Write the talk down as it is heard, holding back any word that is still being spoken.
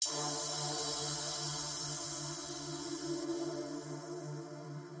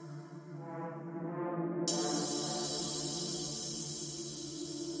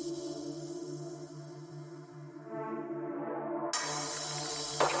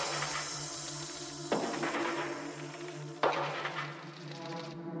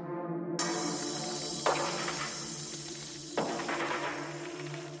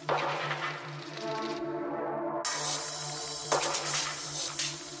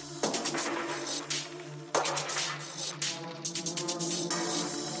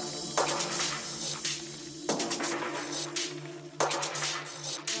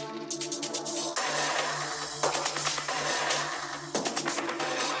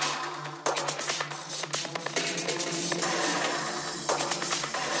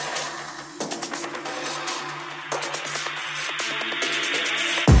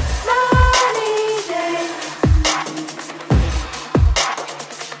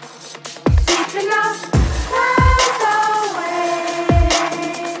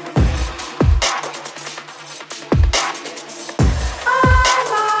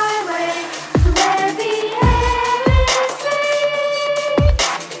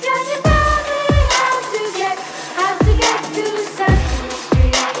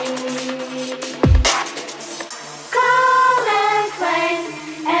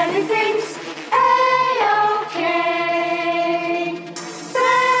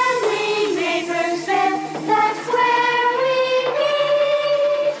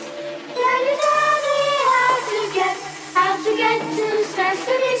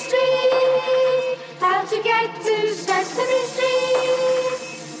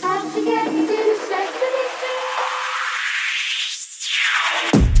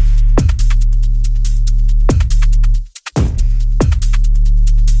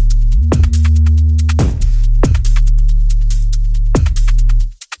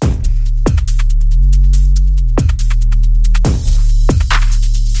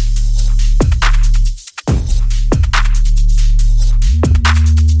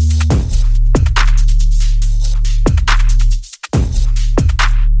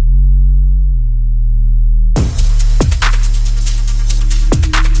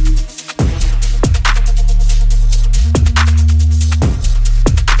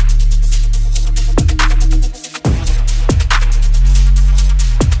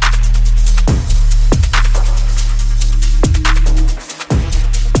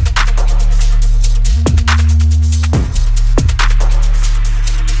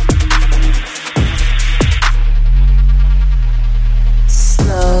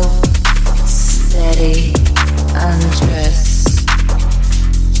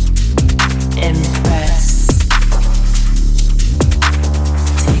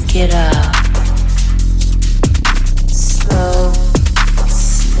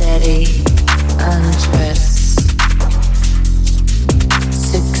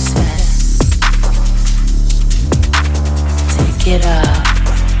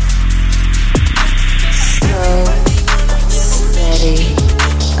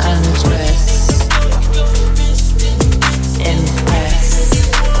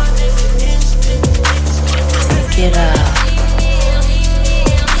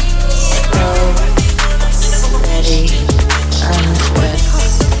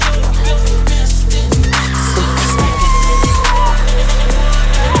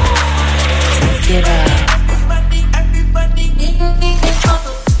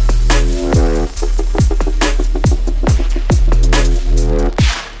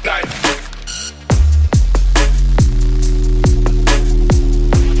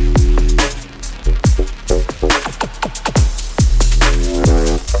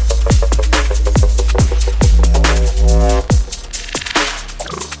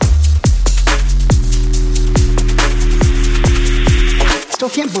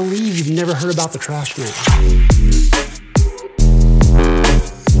About the trash man.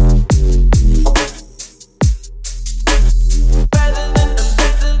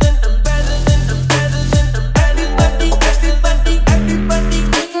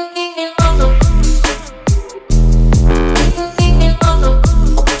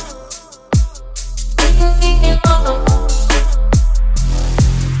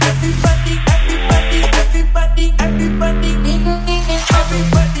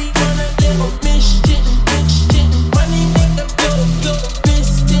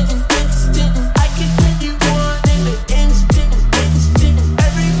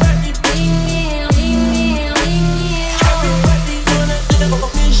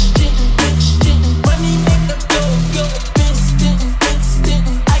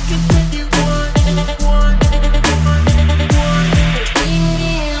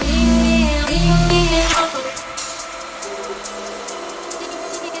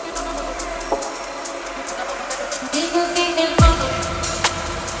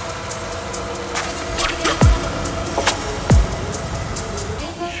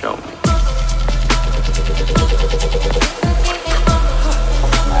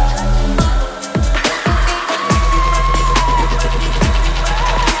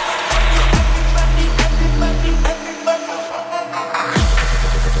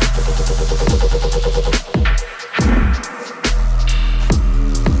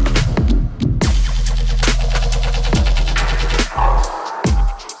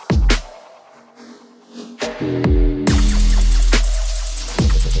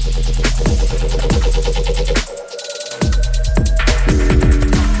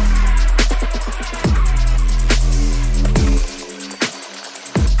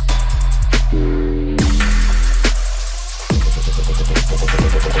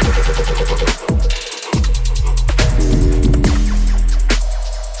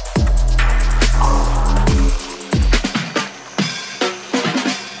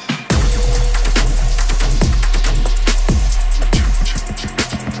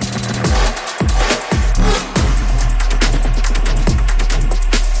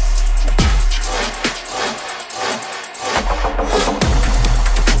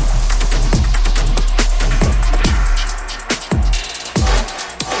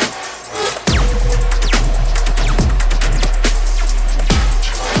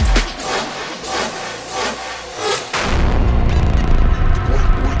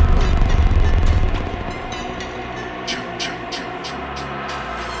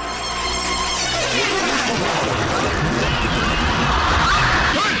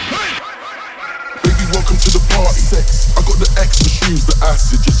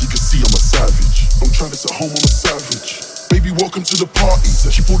 Welcome to the party.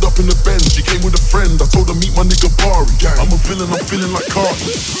 She pulled up in the Benz, she came with a friend. I told her meet my nigga Bari. I'm a villain, I'm feeling like Cardi.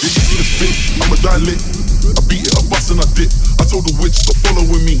 Yeah, you see the fit, I'ma die lit. I beat it, I bust and I dip. I told the witch stop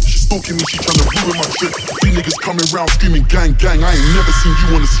following me. She stalking me, she trying to ruin my trip. These niggas coming round screaming gang, gang. I ain't never seen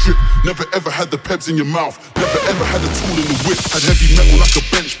you on the strip. Never ever had the pebs in your mouth. Never ever had a tool in the whip. Had heavy metal like a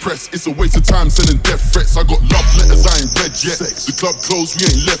bench press. It's a waste of time sending death threats. I got love letters I ain't read yet. The club closed, we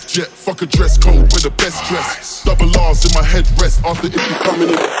ain't left yet. Fuck a dress code, we're the best dress. Double R's in my headrest. After if you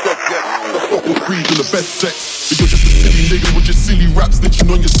coming in the death yet. The fuck will breathe in the best sex. You're just a silly nigga with your silly rap snitching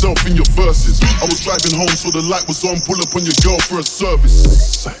on yourself in your verses. I was driving home so the light was on. Pull up on your girl for a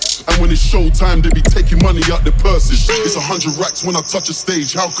service. And when it's showtime, they be taking money out their purses. It's 100 racks when I touch a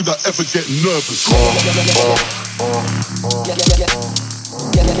stage. How could I ever get nervous?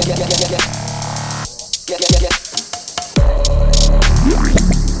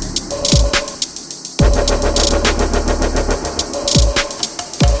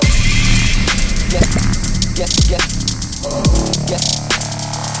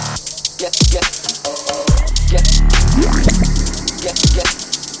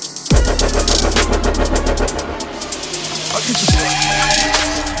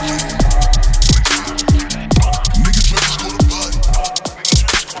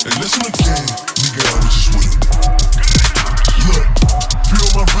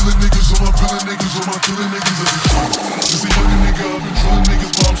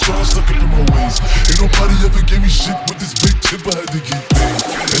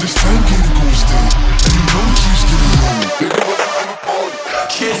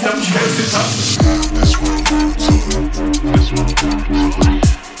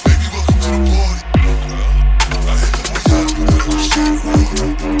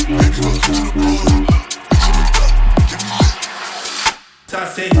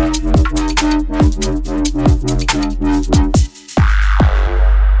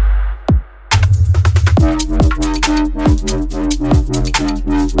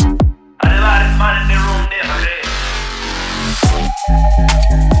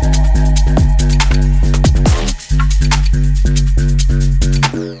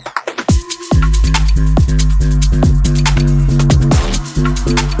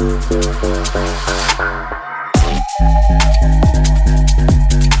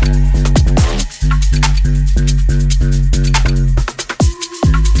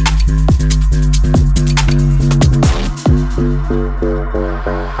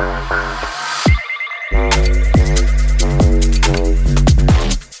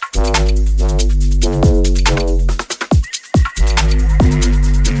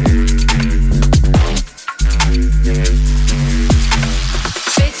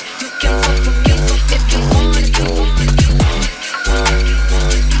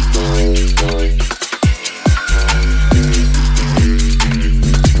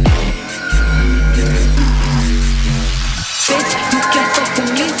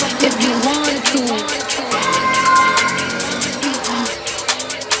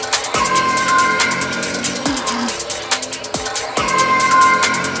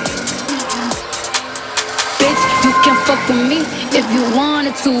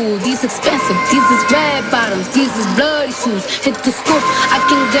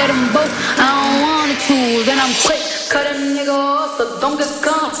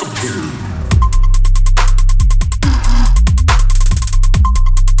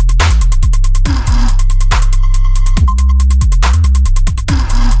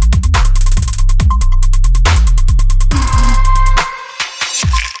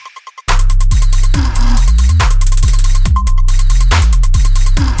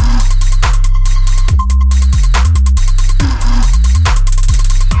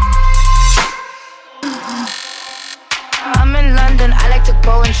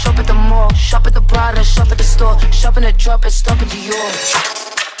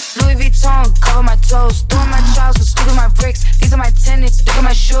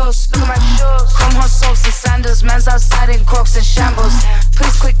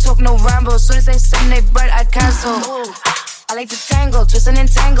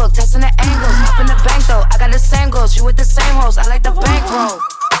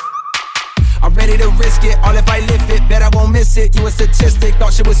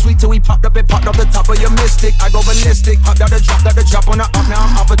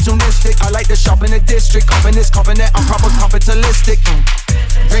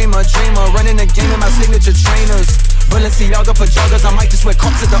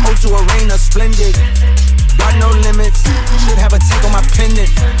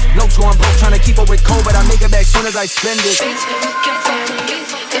 I spend it.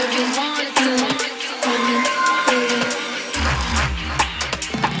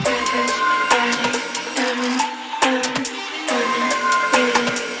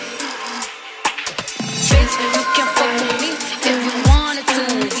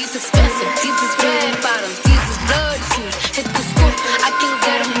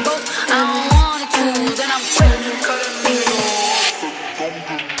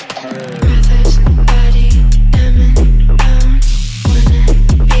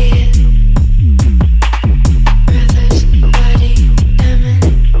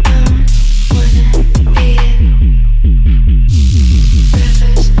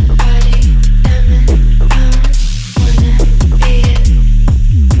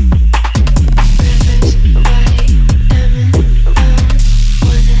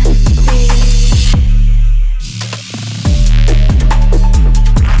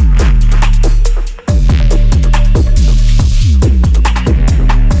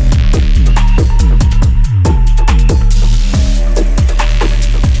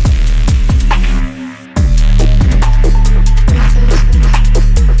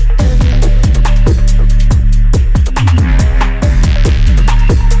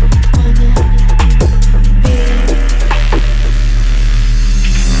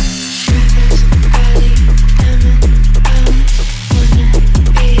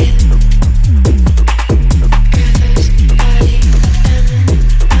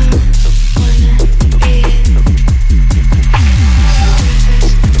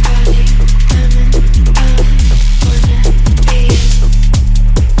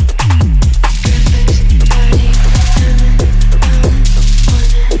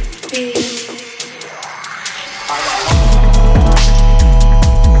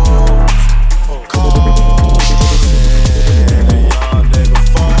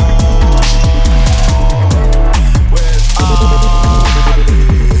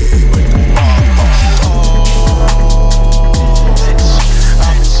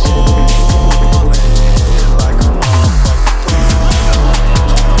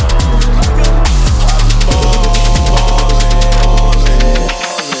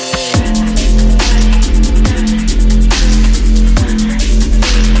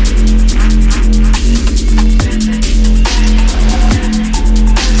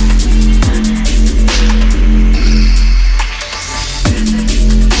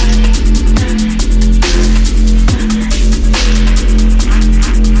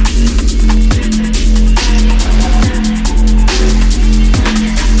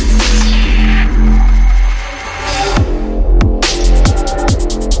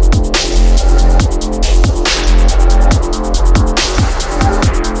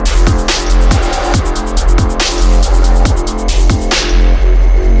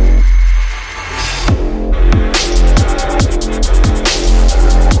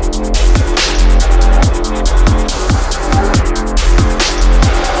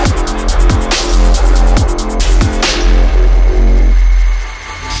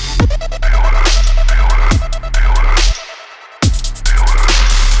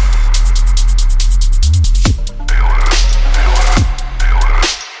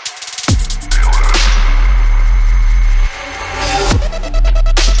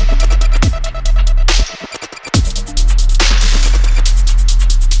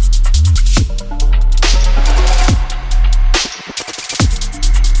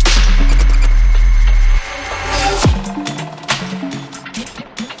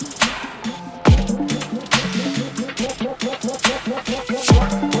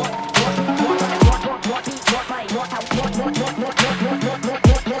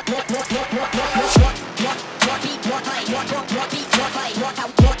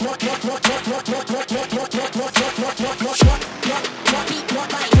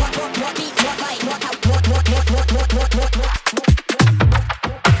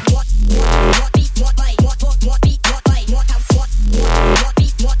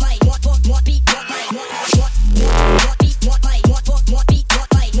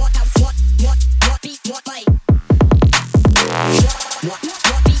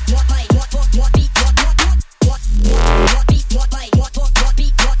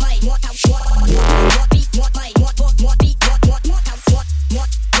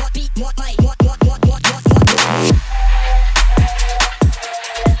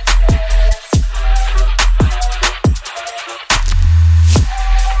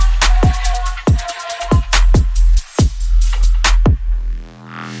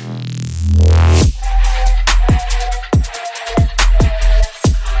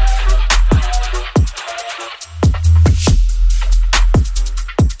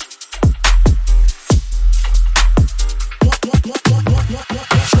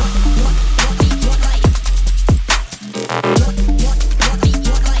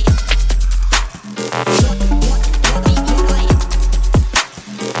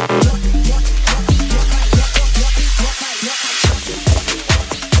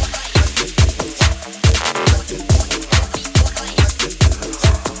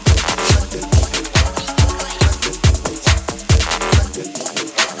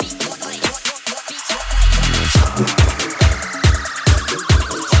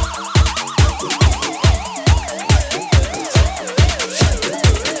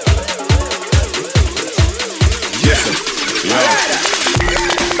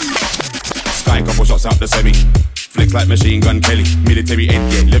 shots out the semi. Flex like Machine Gun Kelly. Military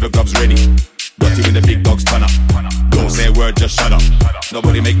endgame, liver gloves ready. Got you when the big dogs turn up. Don't say a word, just shut up.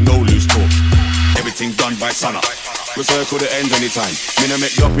 Nobody make no loose talk. Everything done by sunup. We circle the ends anytime. Me no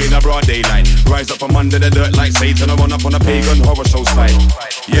make up in a broad daylight. Rise up from under the dirt like Satan. I run up on a pagan horror show style.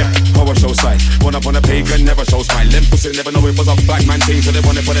 Yeah, horror show style. Run up on a pagan, never show smile. Them pussy never know it was a black man thing, so they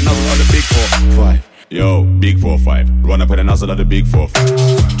wanna put another on the big 4-5. Yo, big 4-5. Run up with a nozzle of the big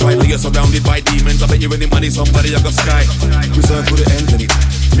 4-5. Try to get surrounded by demons. I bet you any money, somebody up the sky. We circle the ends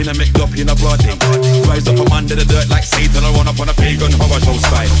anytime. Me no make up in a broad day. Rise up from under the dirt like Satan. I run up on a pagan horror show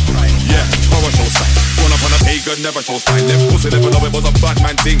style. Yeah, horror show style. Run up on a pagan, never show style. Them pussy never know it was a bad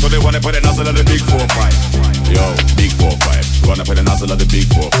man thing, so they wanna put a nozzle of the big 4-5. Yo, big 4-5. Run up with a nozzle of the big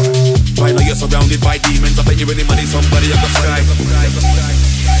 4-5. Try to get surrounded by demons. I bet you any money, somebody up the sky.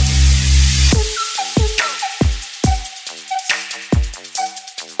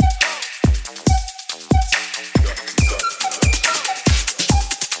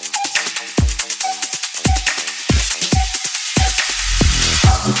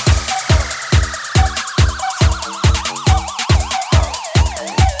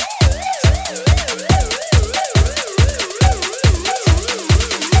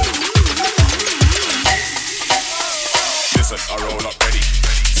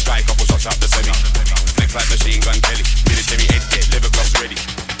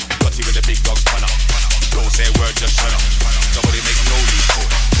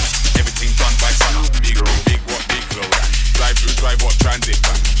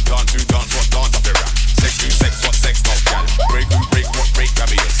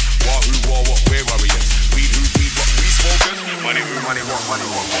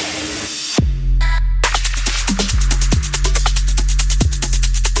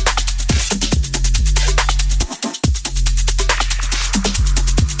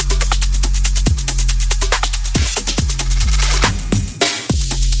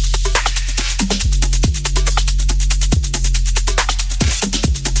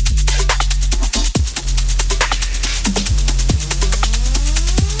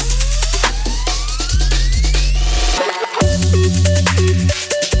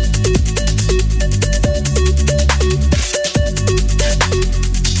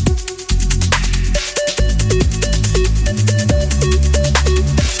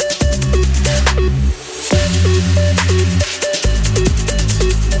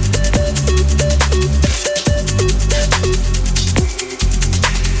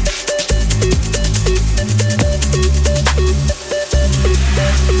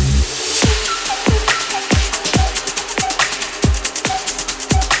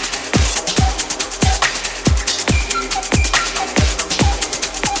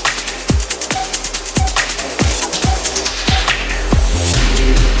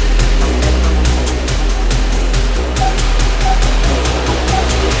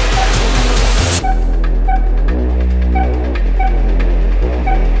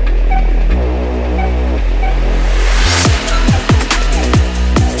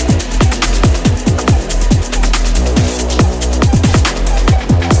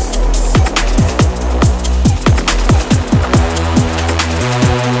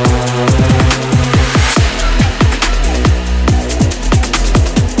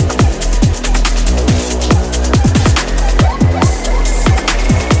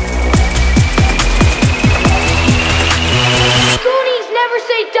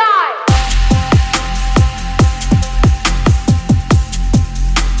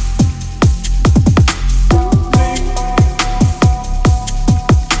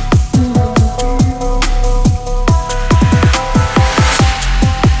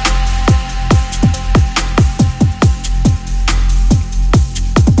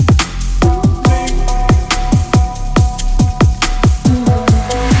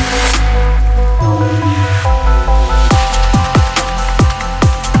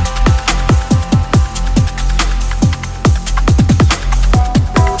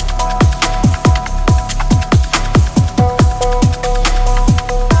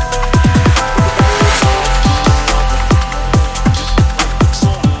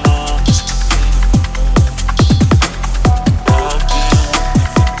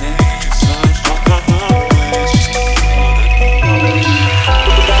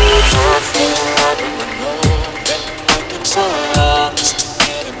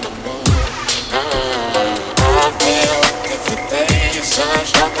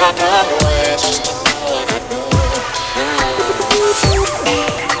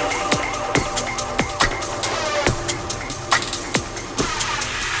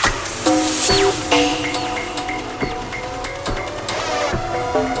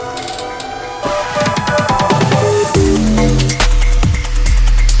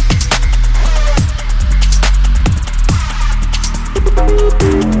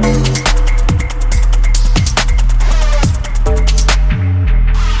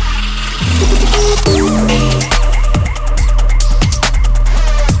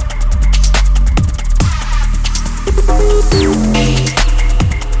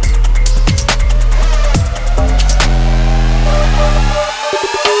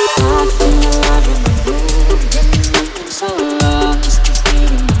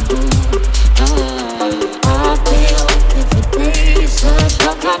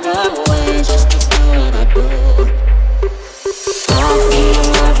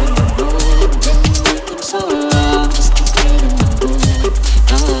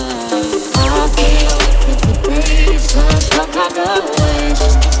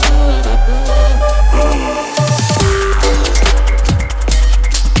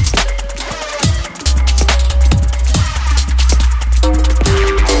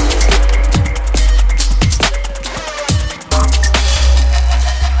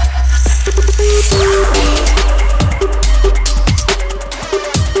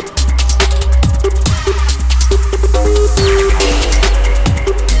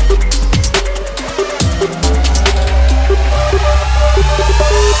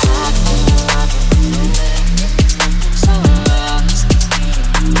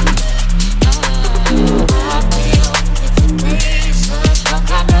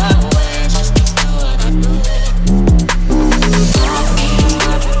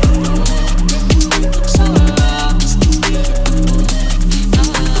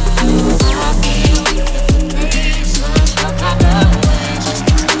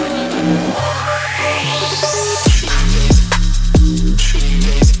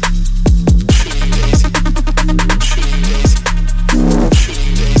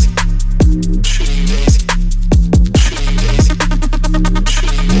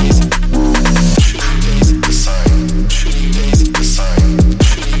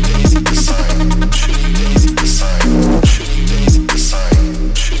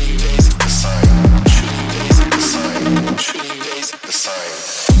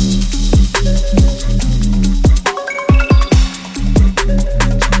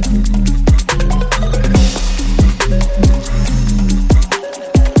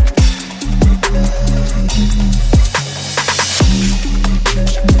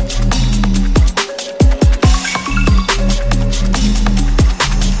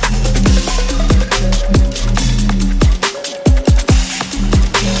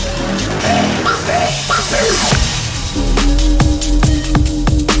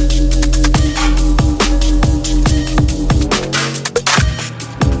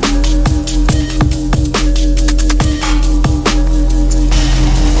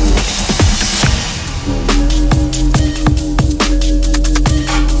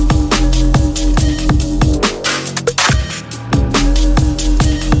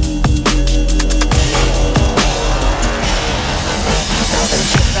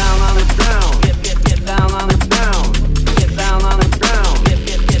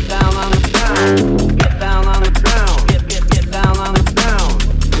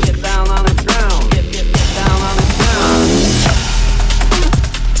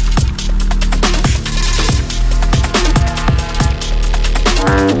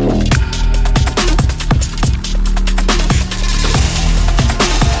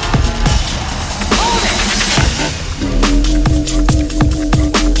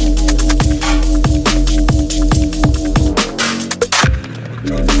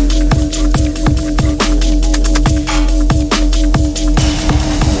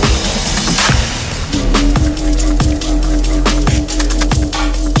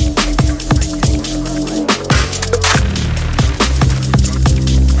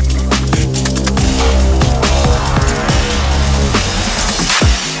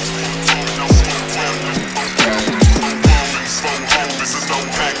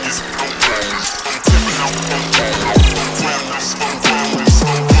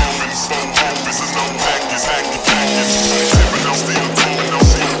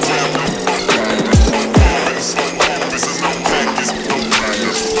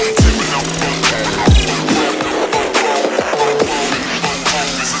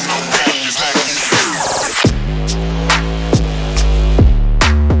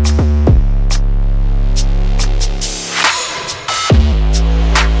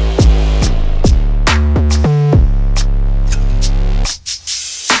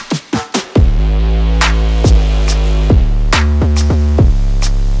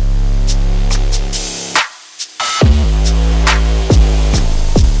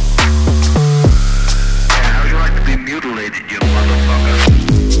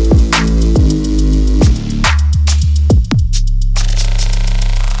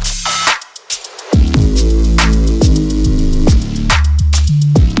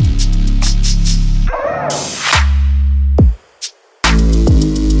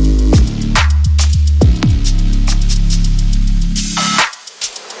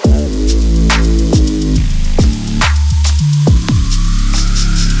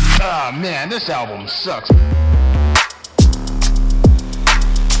 Man, this album sucks.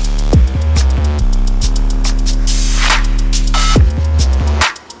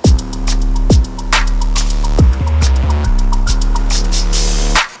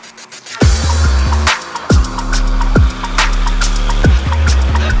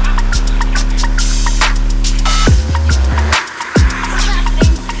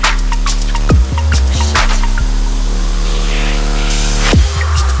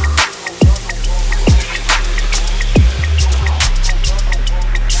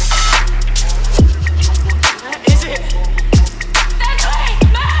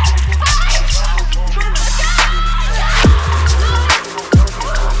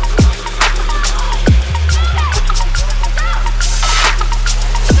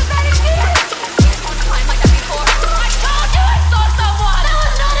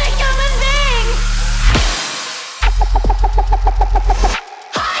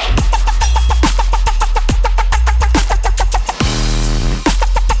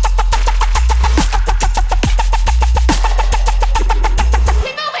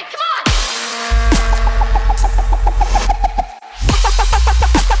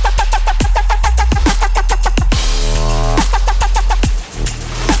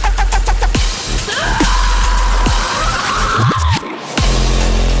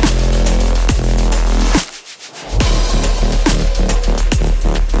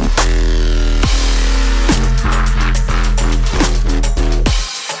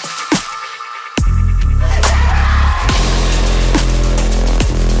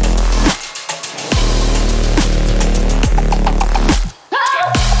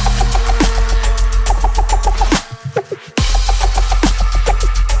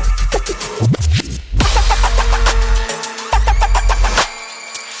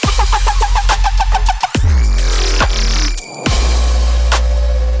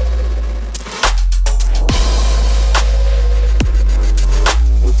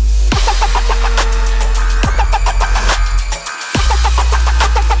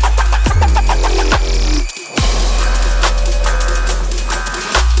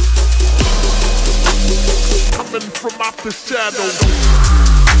 the shadow.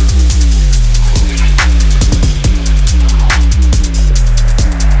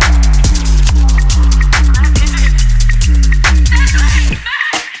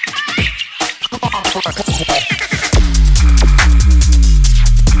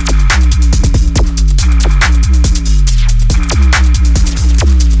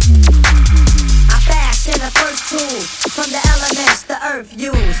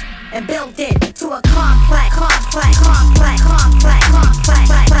 And built it to a complex, complex, complex, complex, complex,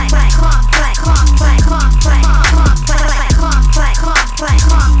 complex, complex, complex, complex, complex, complex, complex, complex,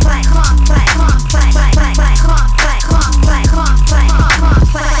 complex,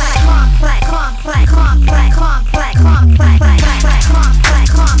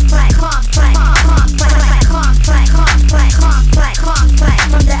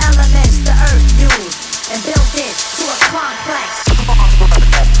 from the elements the earth used and built it to a complex.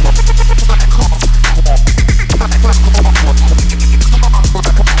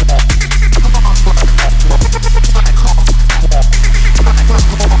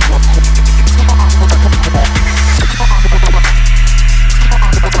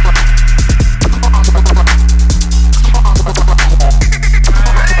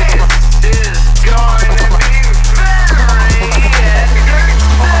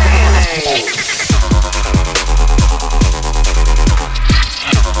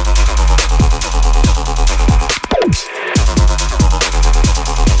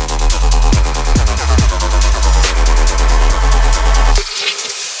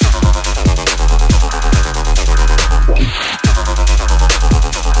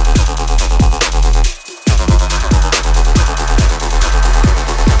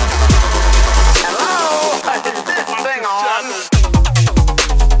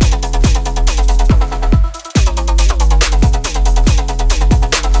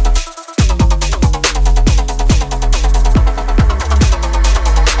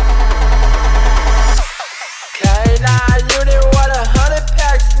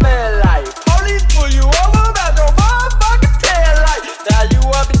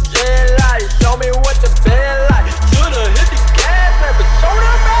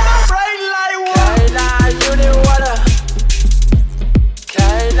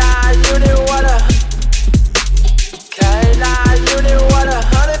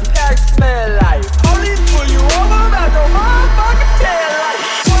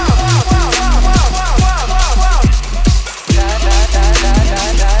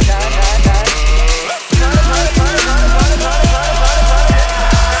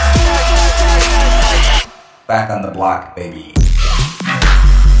 Back on the block, baby.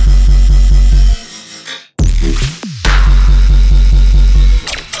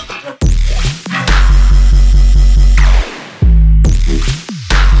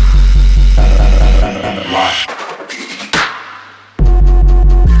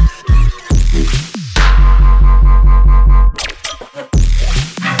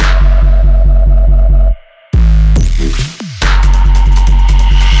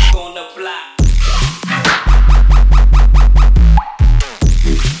 On the block.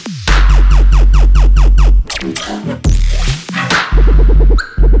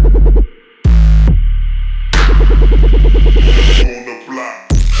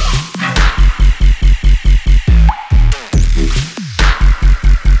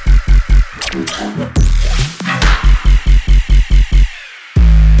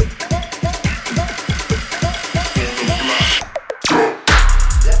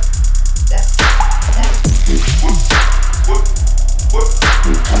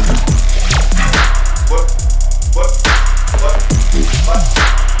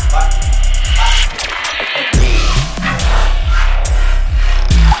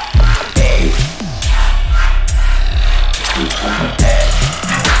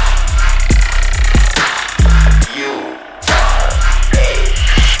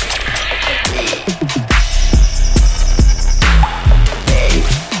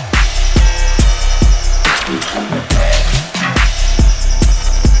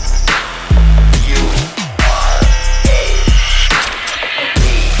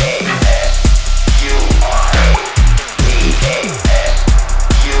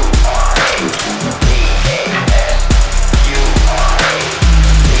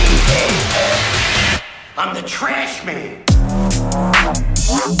 I'm the trash man.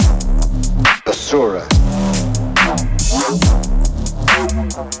 Basura.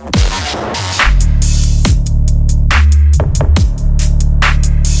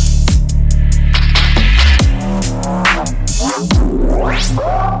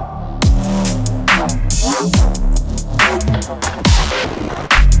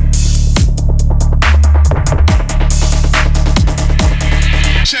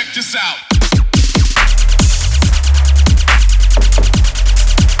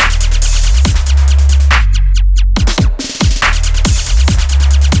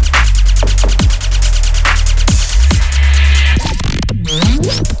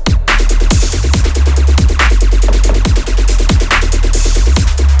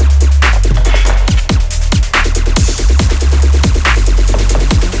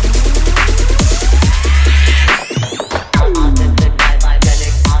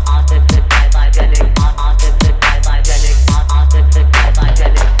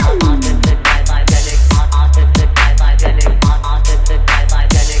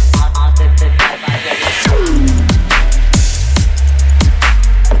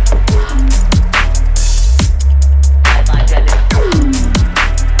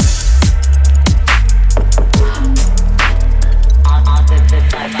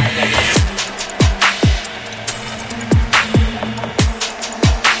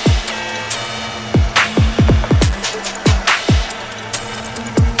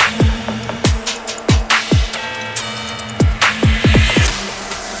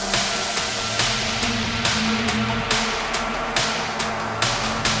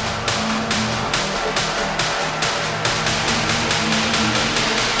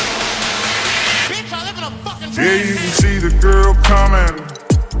 Yeah, you can see the girl coming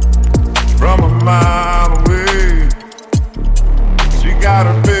from a mile away. She got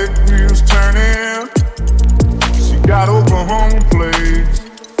her big wheels turning. She got Oklahoma plates.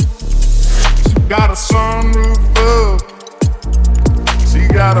 She got a sunroof up. She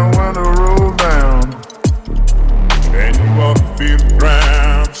got a window rolled down. And you ought to feel the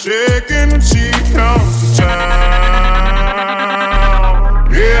ground shaking when she comes to town.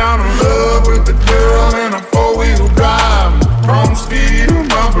 Yeah, I'm in love with the girl in a four-wheel drive. Chrome steel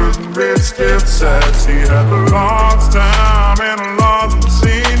bumpers and red step sides. She had the large time and a large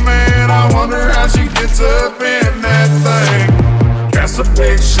machine, man. I wonder how she gets up in that thing. Casts a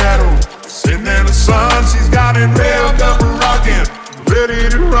big shadow, sitting in the sun. She's got it revved up and rocking, ready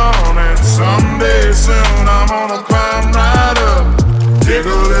to run. And someday soon I'm gonna climb right up, take a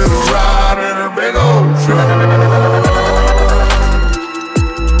little ride in her big old truck.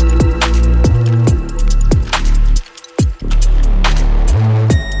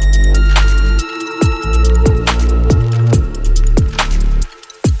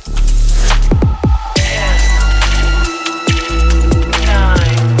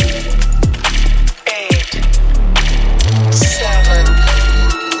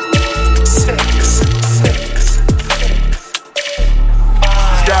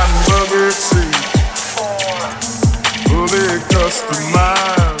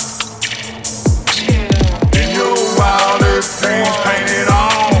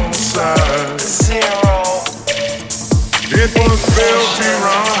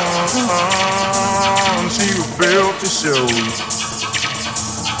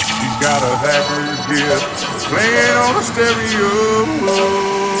 Playing on the stereo.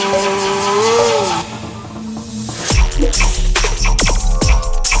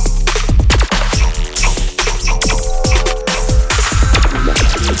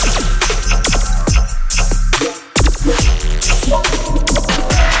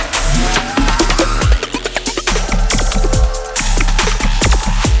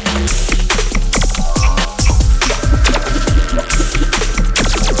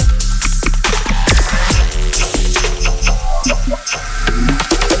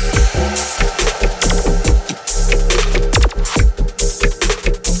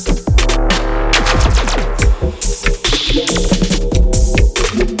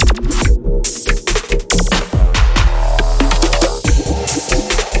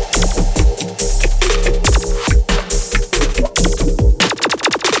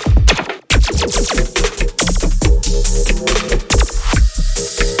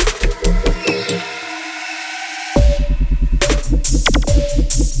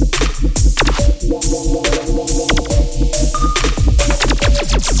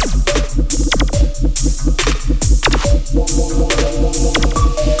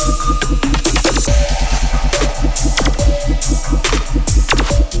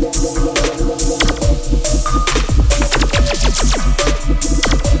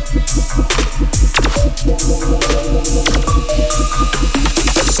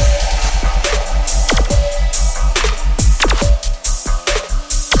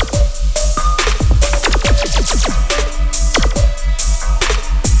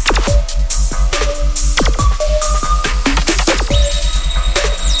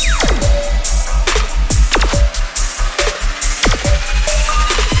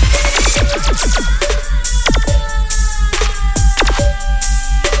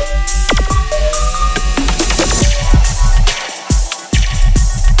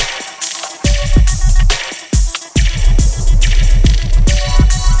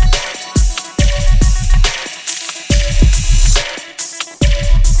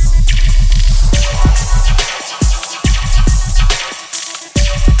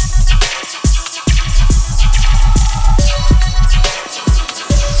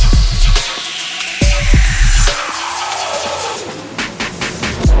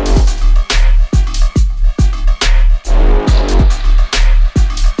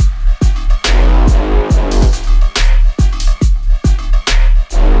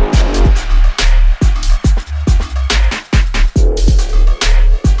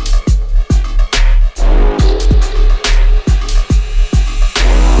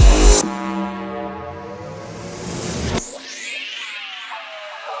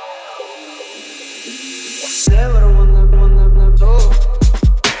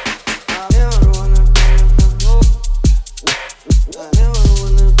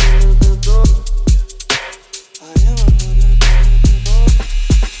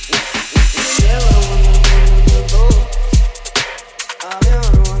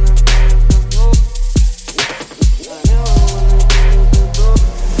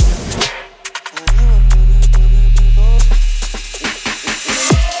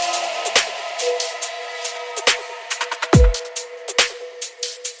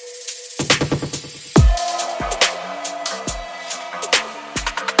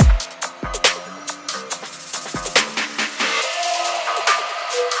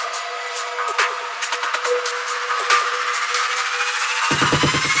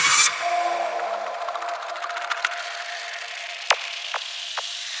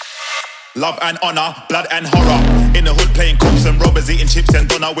 Love and honor, blood and horror. In the hood playing cops and robbers, eating chips and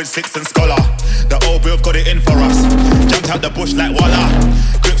doner with six and scholar. The old Bill got it in for us. Jumped out the bush like Walla.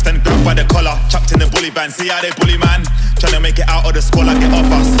 Gripped and grabbed by the collar. Chucked in the bully band. See how they bully, man? Trying to make it out of the squalor, get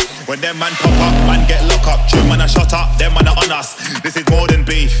off us. When them man pop up, man get locked up. True man are shot up, them man are on us. This is more than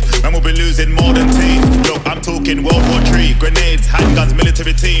beef, man will be losing more than teeth. Look, I'm talking World War III. Grenades, handguns,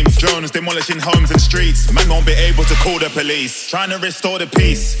 military teams. Drones demolishing homes and streets. Man won't be able to call the police. Trying to restore the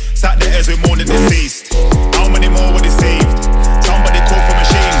peace. Sat there as with more than deceased. How many more were deceived? Somebody call for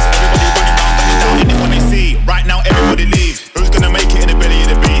machines. Everybody running around, gunning down anyone they see. Right now everybody leave. Who's gonna make it in the belly of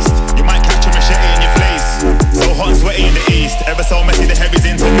the beast? You might catch a machete in your face. So hot and sweaty in the east. Ever so messy the heavies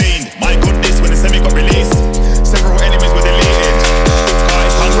intervened. My goodness, when the semi got released, several enemies were deleted. God,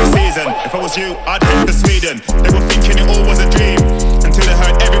 it's hungry season. If I was you, I'd head for Sweden. They were thinking it all was a dream until they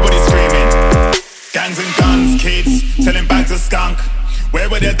heard everybody screaming. Gangs and guns, kids selling bags of skunk. Where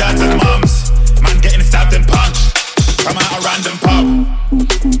were their dads and mums? Man getting stabbed and punched. Come out a random pub,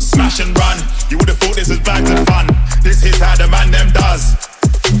 smash and run. You would've thought this was bags of fun. This is how the man them does.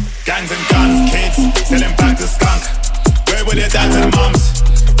 Gangs and guns, kids selling bags of skunk. Where were their dads and mums?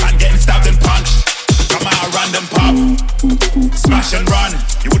 Man getting stabbed and punched. Come out a random pub, smash and run.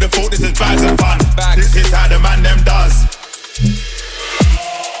 You would've thought this was bags of fun. This is how the man them does.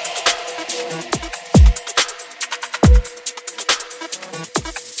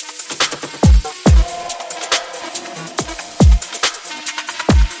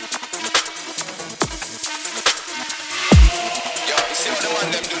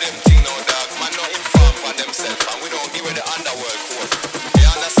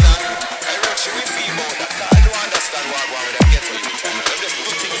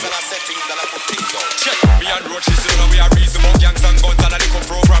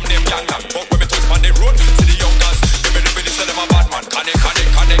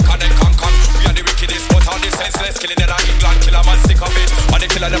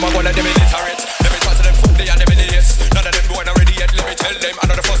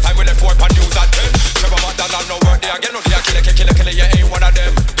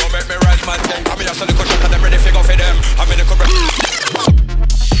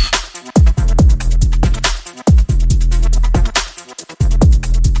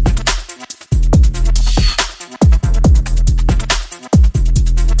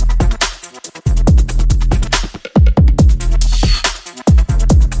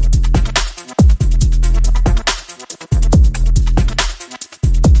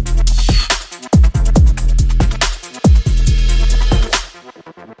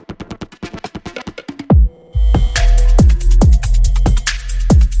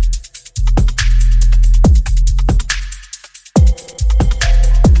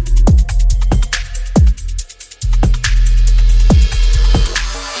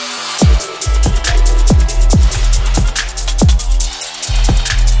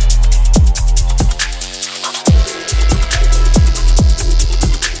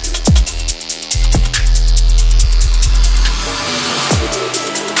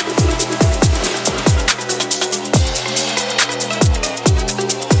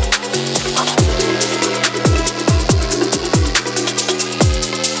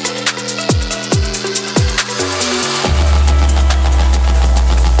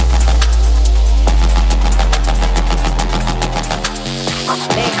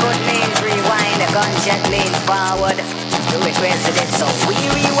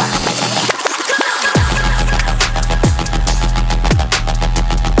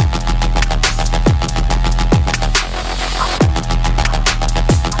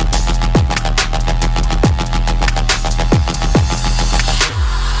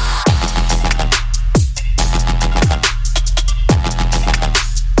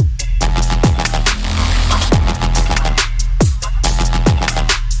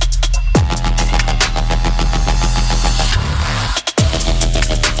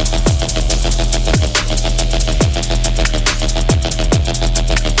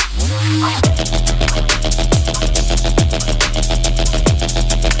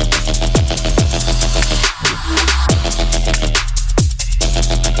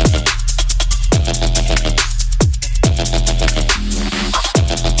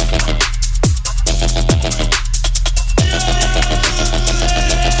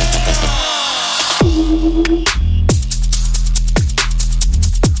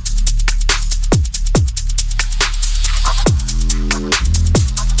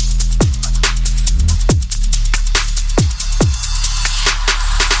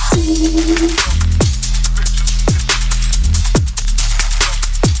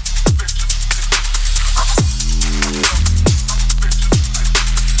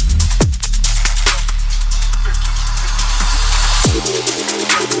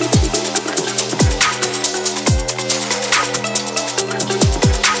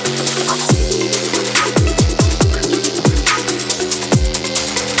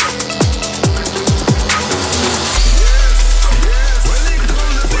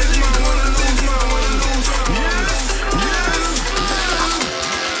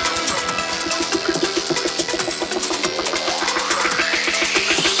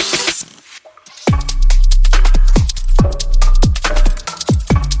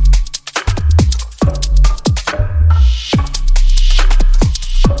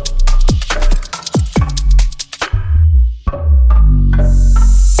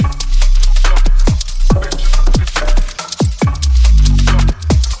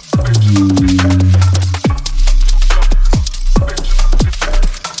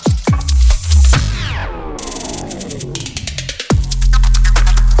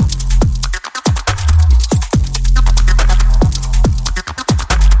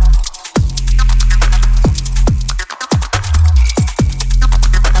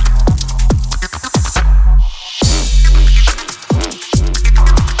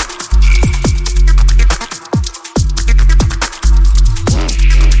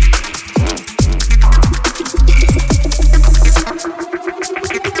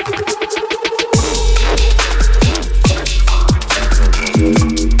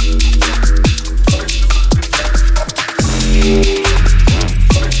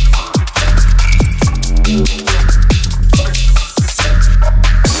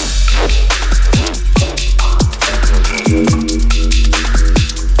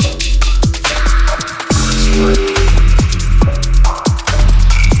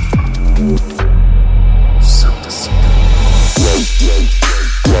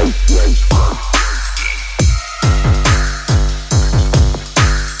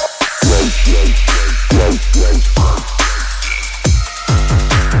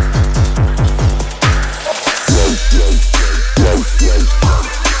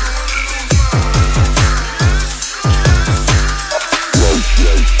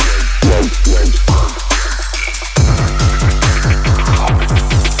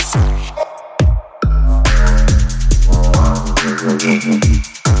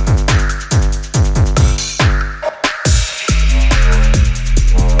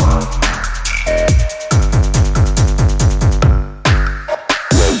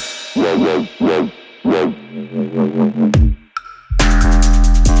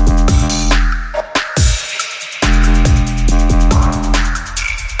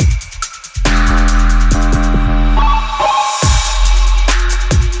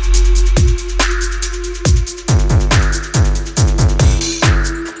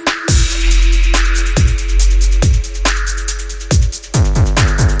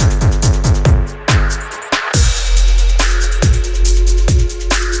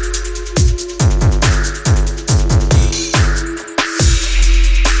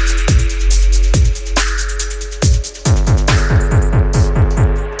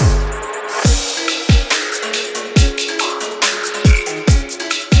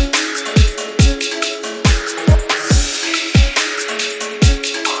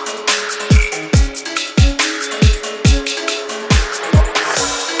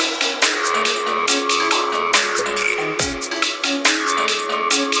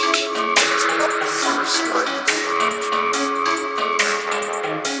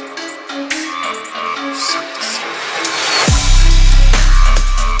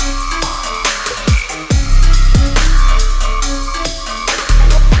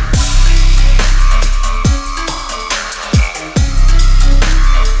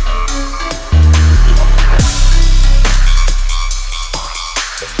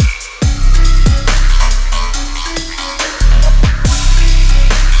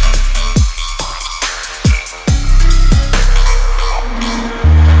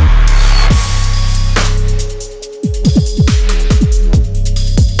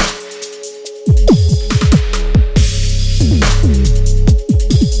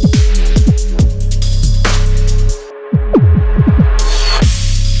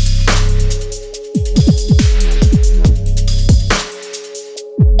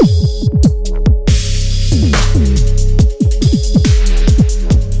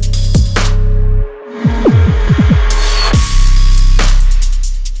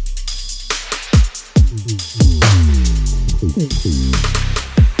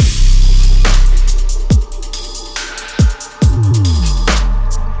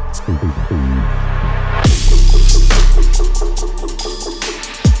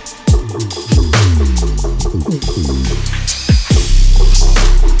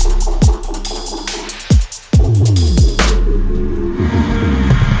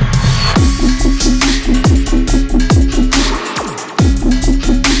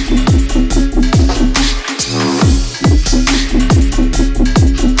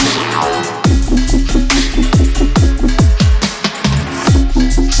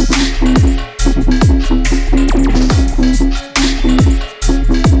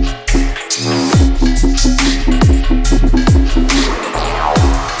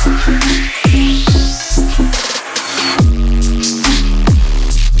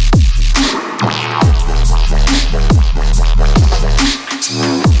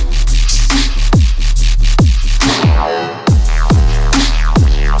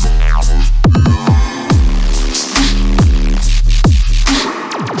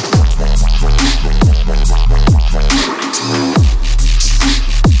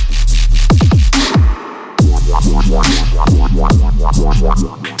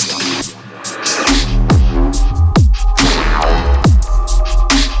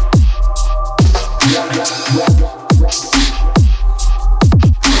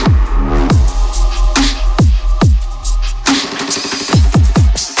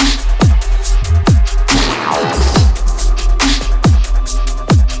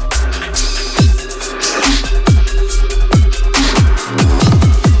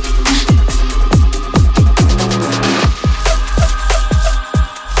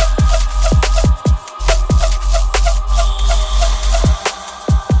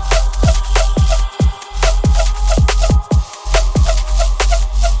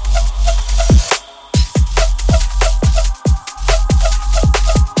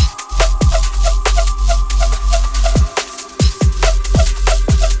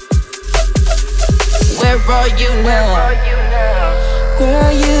 are you now? Where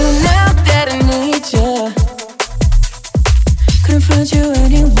are you now that I need you? Couldn't find you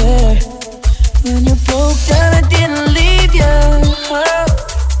anywhere. When you broke down, I didn't leave you.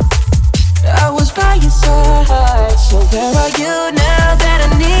 I was by your side. So where are you now that I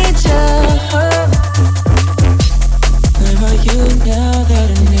need you? Where are you now that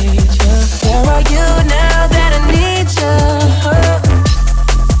I need you? Where are you now that I need you?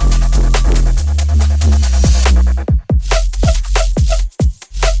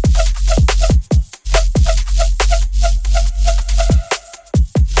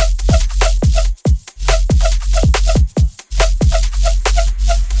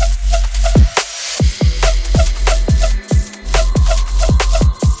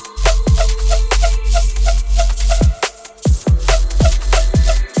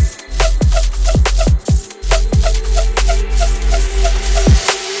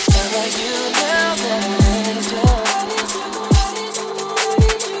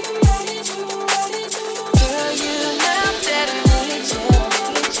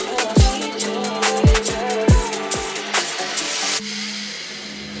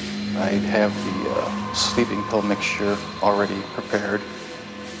 Mixture already prepared.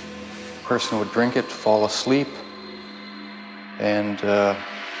 The person would drink it, fall asleep, and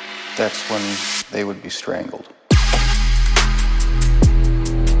that's when they would be strangled.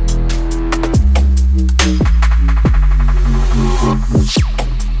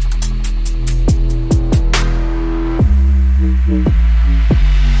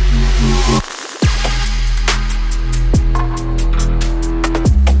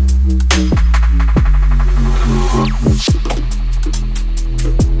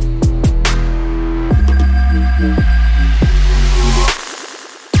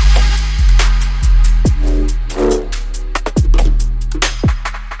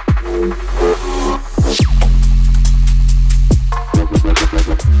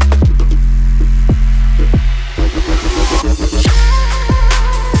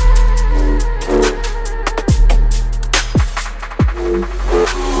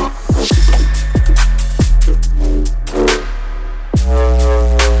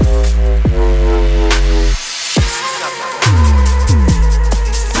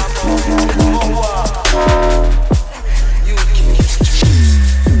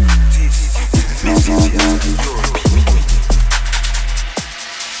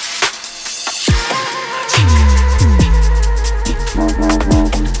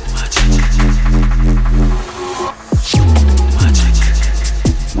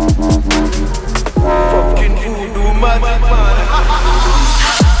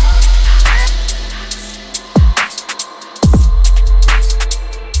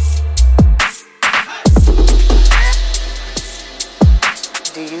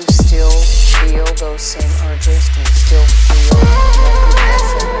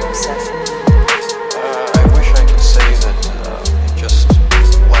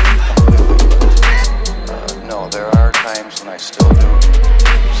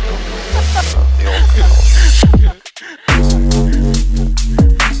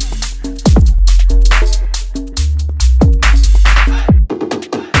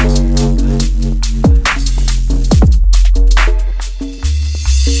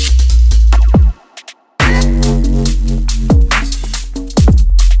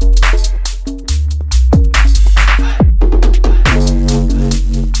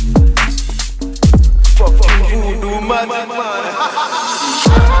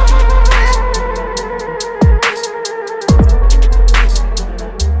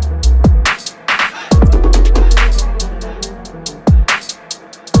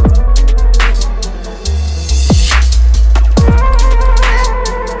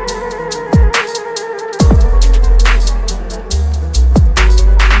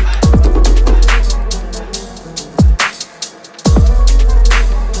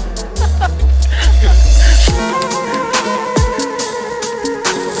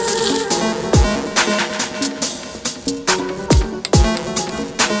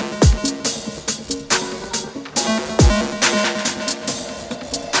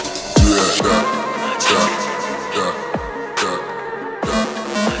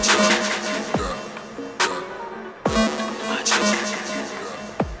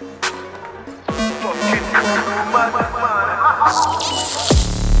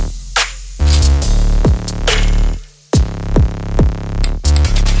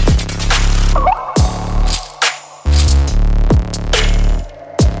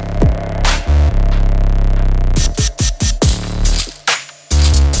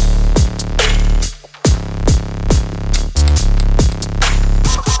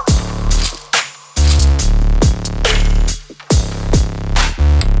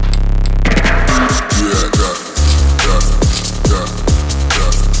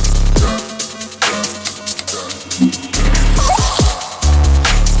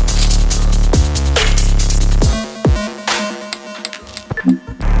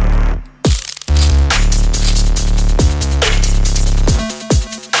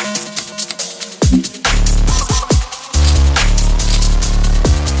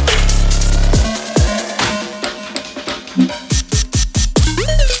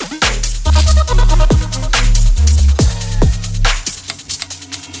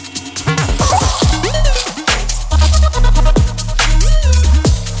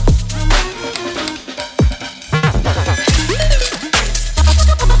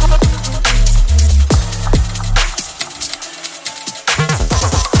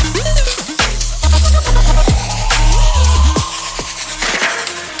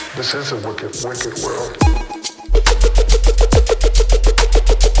 This is a wicked, wicked world.